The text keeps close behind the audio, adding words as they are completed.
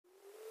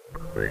On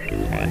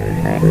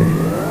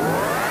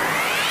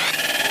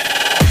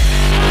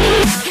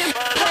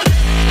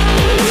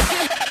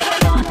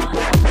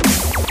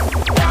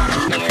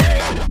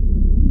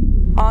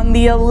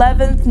the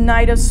 11th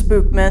night of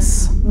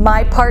Spookmas,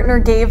 my partner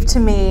gave to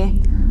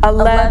me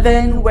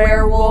 11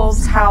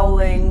 werewolves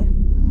howling.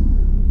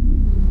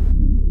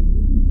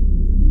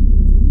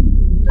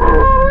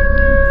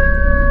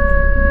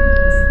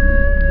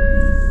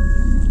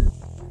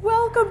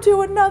 Welcome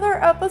to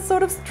another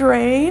episode of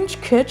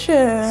Strange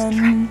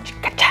Kitchen.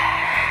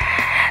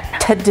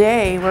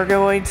 Today we're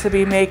going to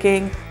be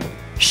making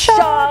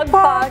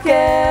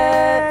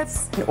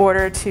Shogg-Pockets. In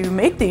order to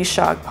make these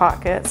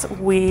Shogg-Pockets,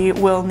 we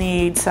will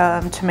need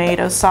some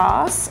tomato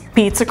sauce,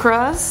 pizza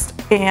crust,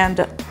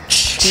 and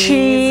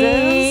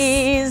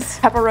cheese,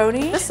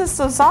 pepperoni. This is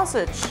some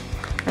sausage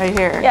right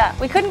here. Yeah,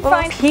 we couldn't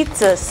find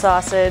pizza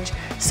sausage,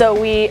 so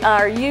we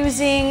are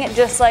using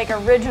just like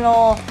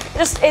original,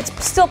 it's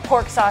still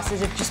pork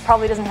sausage, it just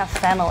probably doesn't have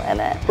fennel in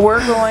it.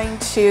 We're going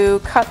to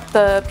cut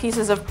the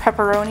pieces of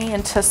pepperoni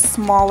into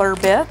smaller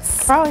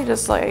bits. Probably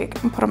just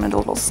like put them into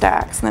little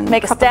stacks and then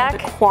make cut a stack? them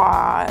into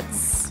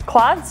quads.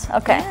 Quads?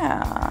 Okay.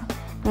 Yeah.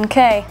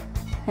 Okay,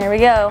 here we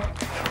go.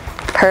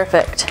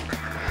 Perfect.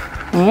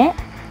 Yeah.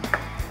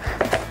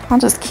 I'll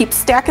just keep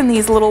stacking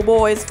these little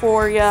boys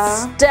for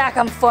ya. Stack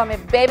them for me,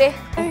 baby.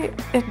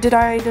 Did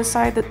I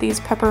decide that these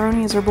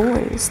pepperonis are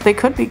boys? They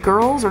could be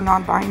girls or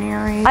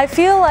non-binary. I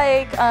feel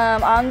like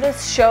on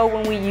this show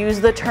when we use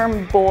the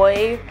term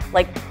boy,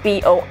 like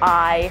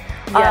B-O-I,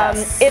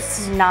 yes.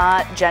 It's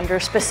not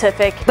gender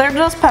specific. They're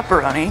just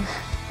pepperoni.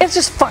 It's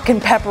just fucking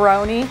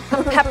pepperoni.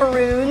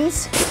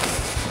 Pepperoons.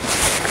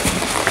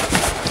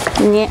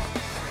 Yeah.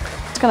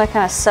 It's gonna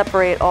kind of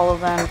separate all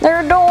of them. They're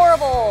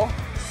adorable.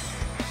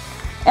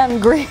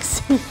 And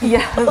greasy.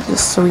 Yeah,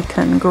 just so we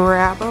can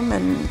grab them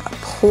and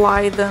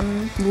apply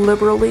them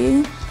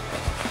liberally.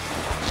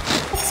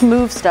 Let's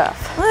move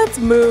stuff. Let's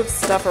move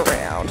stuff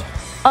around.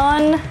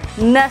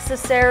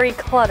 Unnecessary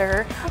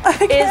clutter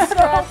is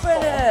stressful.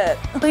 Open it.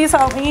 Please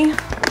help me.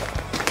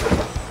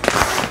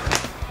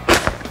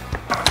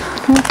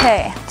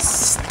 Okay.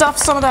 Stuff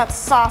some of that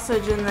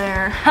sausage in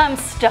there. I'm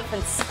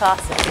stuffing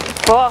sausage.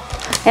 Oh,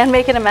 and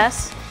making a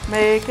mess.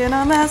 Making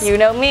a mess. You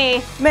know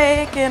me.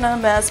 Making a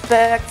mess.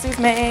 Bexy's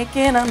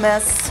making a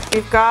mess.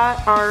 We've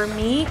got our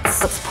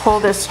meats. Let's pull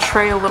this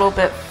tray a little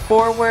bit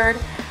forward.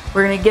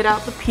 We're gonna get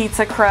out the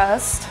pizza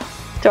crust.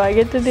 Do I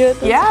get to do it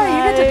this time?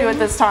 Yeah, you get to do it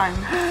this time.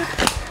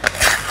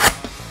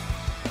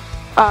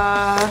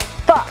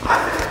 Stop.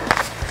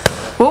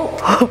 Whoa.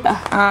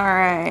 All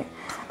right.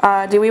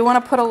 Do we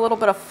want to put a little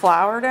bit of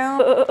flour down?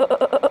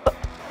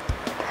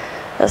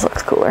 This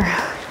looks cooler.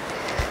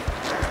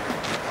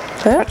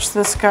 Stretch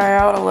this guy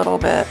out a little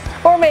bit.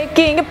 We're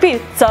making a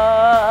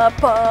pizza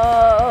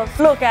puff.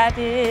 Look at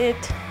it.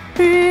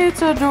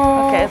 Pizza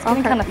dough. Okay, it's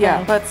getting kind of thin.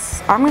 Yeah, but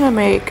I'm gonna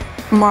make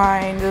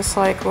mine just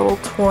like little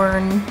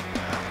torn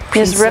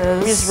pieces.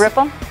 You just rip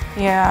them?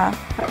 Yeah.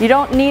 You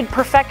don't need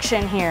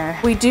perfection here.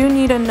 We do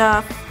need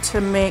enough to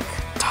make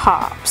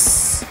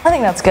tops. I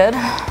think that's good.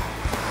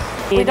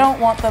 We don't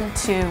want them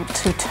to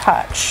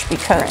touch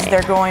because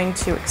they're going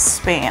to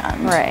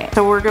expand. Right.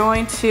 So we're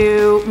going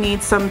to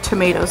need some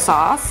tomato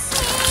sauce.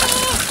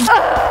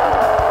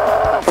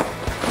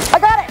 I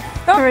got it.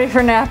 I'm ready for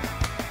a nap.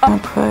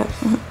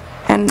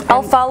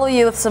 I'll follow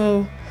you with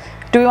some.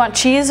 Do we want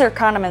cheese or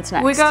condiments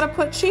next? We gotta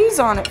put cheese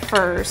on it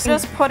first.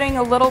 Just putting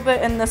a little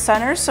bit in the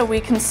center so we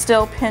can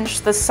still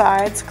pinch the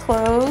sides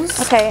closed.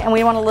 Okay, and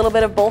we want a little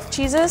bit of both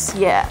cheeses?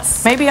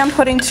 Yes. Maybe I'm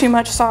putting too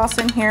much sauce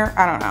in here.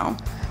 I don't know.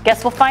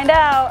 Guess we'll find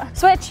out.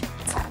 Switch.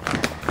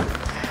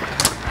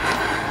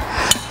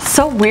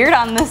 So weird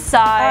on this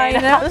side.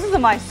 I know. This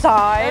isn't my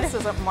side. This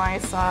isn't my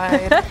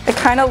side. It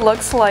kind of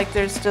looks like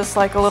there's just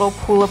like a little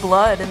pool of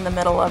blood in the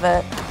middle of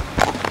it.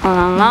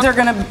 They're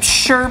gonna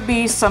sure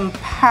be some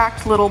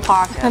packed little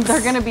pockets.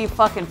 They're gonna be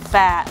fucking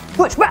fat.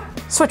 Switch back.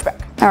 Switch back.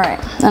 All right,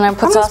 and I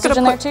put sausage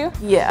in there too?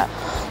 Yeah.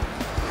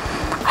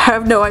 I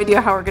have no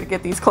idea how we're gonna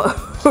get these closed.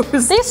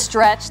 They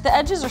stretch, the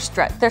edges are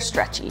they're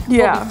stretchy.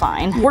 Yeah. We'll be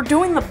fine. We're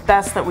doing the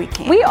best that we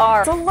can. We are.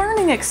 It's a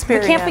learning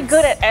experience. We can't be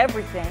good at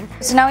everything.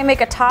 So now we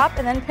make a top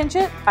and then pinch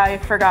it? I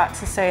forgot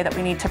to say that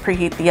we need to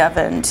preheat the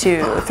oven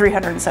to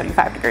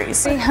 375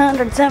 degrees.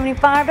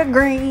 375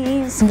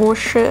 degrees. Oh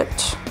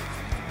shit.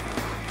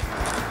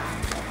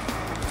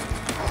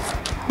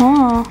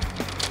 Oh.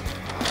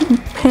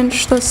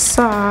 Pinch the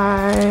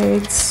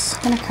sides.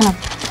 I'm gonna kind of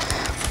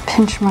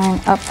pinch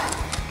mine up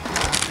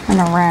and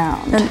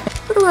around. And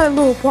look at that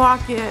little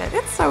pocket.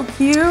 It's so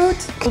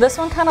cute. This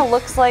one kind of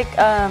looks like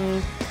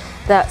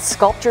that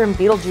sculpture in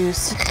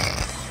Beetlejuice.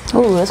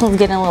 Ooh, this one's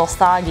getting a little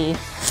soggy.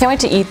 Can't wait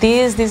to eat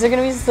these. These are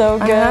gonna be so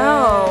good.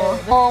 I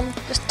know.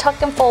 Just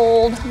tuck and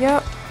fold.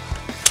 Yep.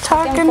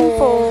 Tuck and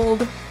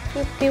fold.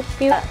 Pew, pew,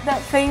 pew.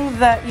 That thing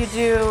that you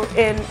do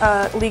in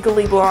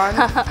Legally Blonde.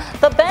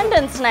 The bend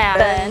and snap.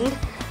 Bend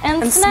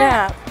and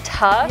snap.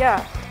 Tuck.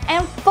 Yeah.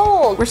 And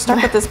fold. We're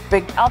stuck with this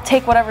big. I'll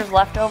take whatever's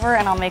left over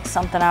and I'll make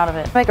something out of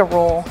it. Make a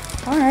roll.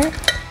 All right.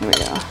 Here we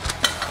go.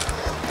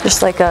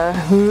 Just like a.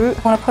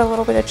 Want to put a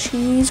little bit of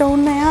cheese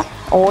on that?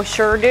 Oh,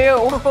 sure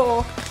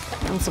do.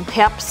 And some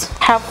peps.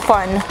 Have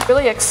fun.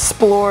 Really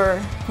explore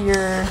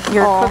your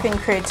cooking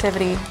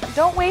creativity.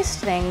 Don't waste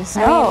things.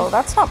 No,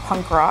 that's not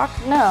punk rock.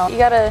 No, you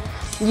gotta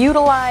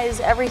utilize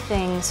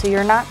everything so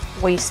you're not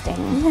wasting.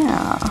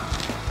 Yeah.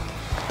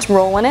 Just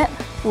rolling it.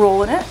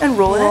 Rolling it and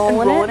rolling it and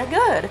rolling it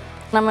good.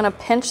 And I'm gonna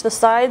pinch the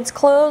sides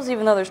closed,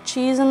 even though there's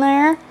cheese in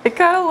there. It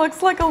kind of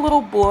looks like a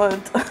little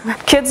blunt.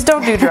 Kids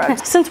don't do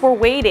drugs. Since we're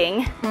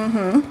waiting,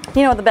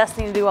 you know what the best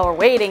thing to do while we're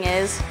waiting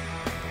is?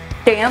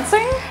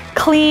 Dancing?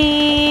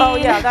 Clean. Oh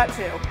yeah, that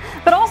too.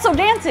 But also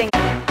dancing.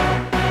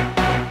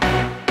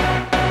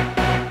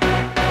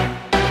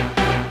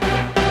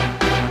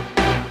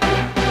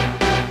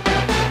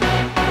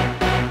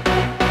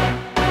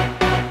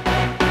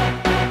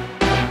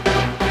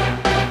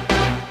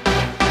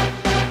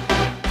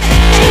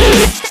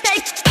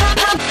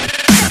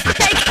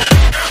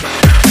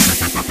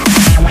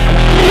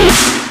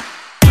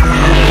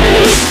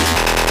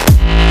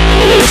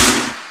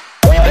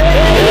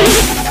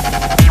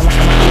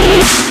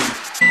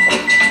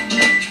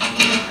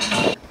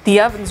 The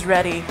oven's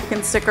ready. We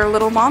can stick our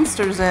little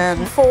monsters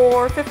in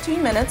for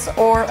 15 minutes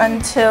or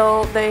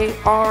until they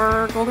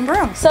are golden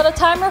brown. Set a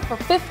timer for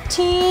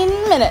 15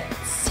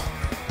 minutes.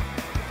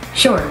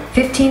 Sure,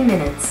 15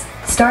 minutes.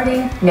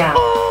 Starting now.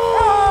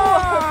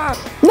 Ah!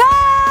 No!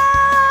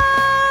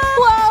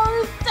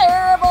 Flour's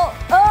terrible.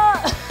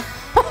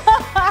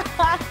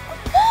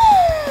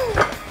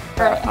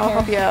 Right, I'll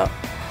help you out.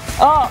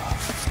 Oh,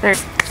 There.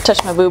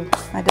 touch my boob.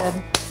 I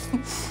did.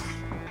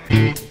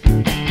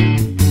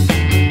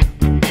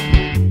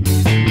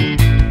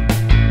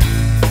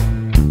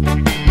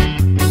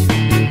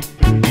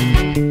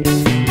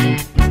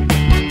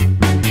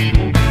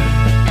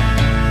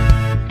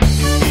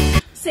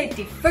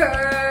 Safety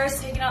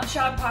first. Taking out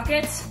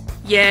Shogg-Pockets.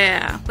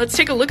 Yeah, let's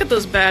take a look at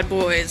those bad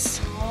boys.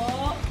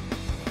 Oh.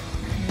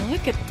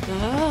 Look at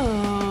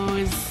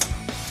those.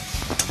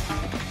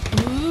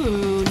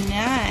 Ooh,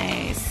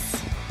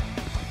 nice.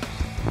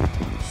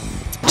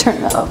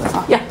 Turn the oven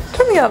off. Yeah,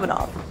 turn the oven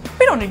off.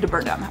 We don't need to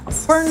burn down the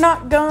house. We're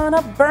not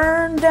gonna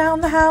burn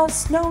down the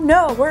house. No,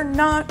 no, we're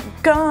not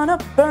gonna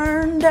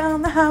burn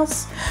down the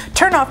house.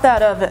 Turn off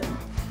that oven.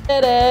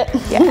 Did it.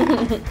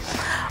 Yeah.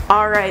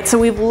 All right, so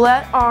we've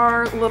let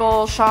our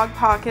little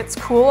Shogg-Pockets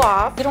cool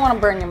off. You don't want to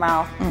burn your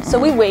mouth. So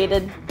we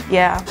waited.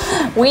 Yeah.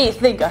 We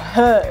think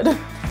ahead.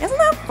 Isn't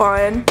that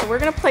fun? So we're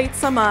gonna plate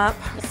some up.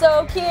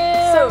 So cute.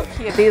 So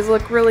cute. These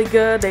look really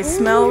good. They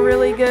smell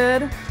really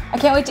good. I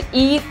can't wait to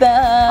eat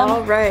them.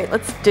 All right,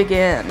 let's dig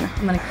in.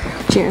 I'm gonna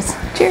cheers.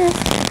 Cheers.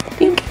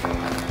 Pink.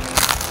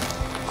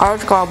 I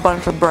just got a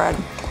bunch of bread.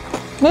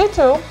 Me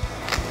too.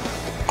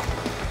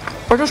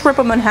 Or just rip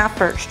them in half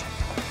first.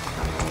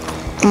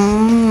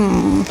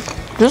 Mmm.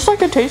 Just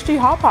like a tasty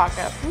Hot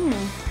Pocket.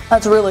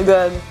 That's really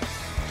good.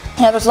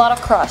 Yeah, there's a lot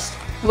of crust.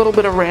 A little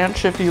bit of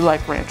ranch if you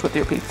like ranch with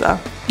your pizza.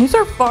 These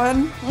are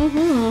fun.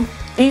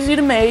 Easy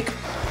to make.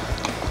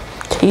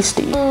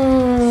 Tasty.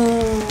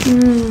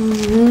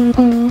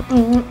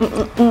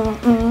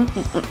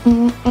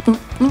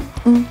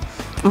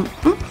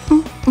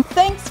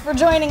 Thanks for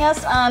joining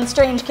us on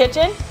Strange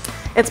Kitchen.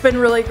 It's been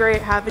really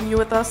great having you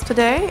with us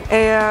today,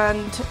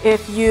 and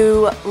if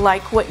you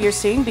like what you're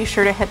seeing, be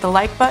sure to hit the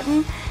like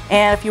button,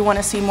 and if you want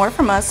to see more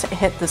from us,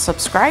 hit the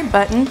subscribe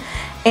button,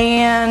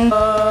 and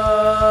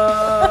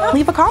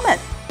leave a comment.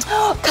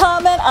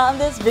 Comment on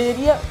this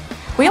video.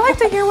 We like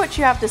to hear what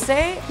you have to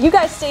say, You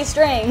guys stay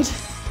strange.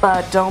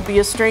 but don't be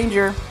a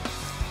stranger.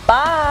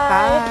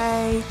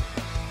 Bye. Bye.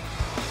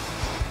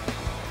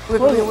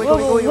 Wiggle, wiggle, wiggle,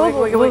 wiggle,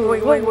 wiggle, wiggle, wiggle,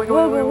 wiggle,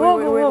 wiggle, wiggle,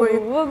 wiggle, wiggle,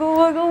 wiggle, wiggle,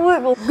 wiggle,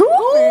 wiggle, wiggle,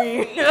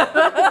 wiggle.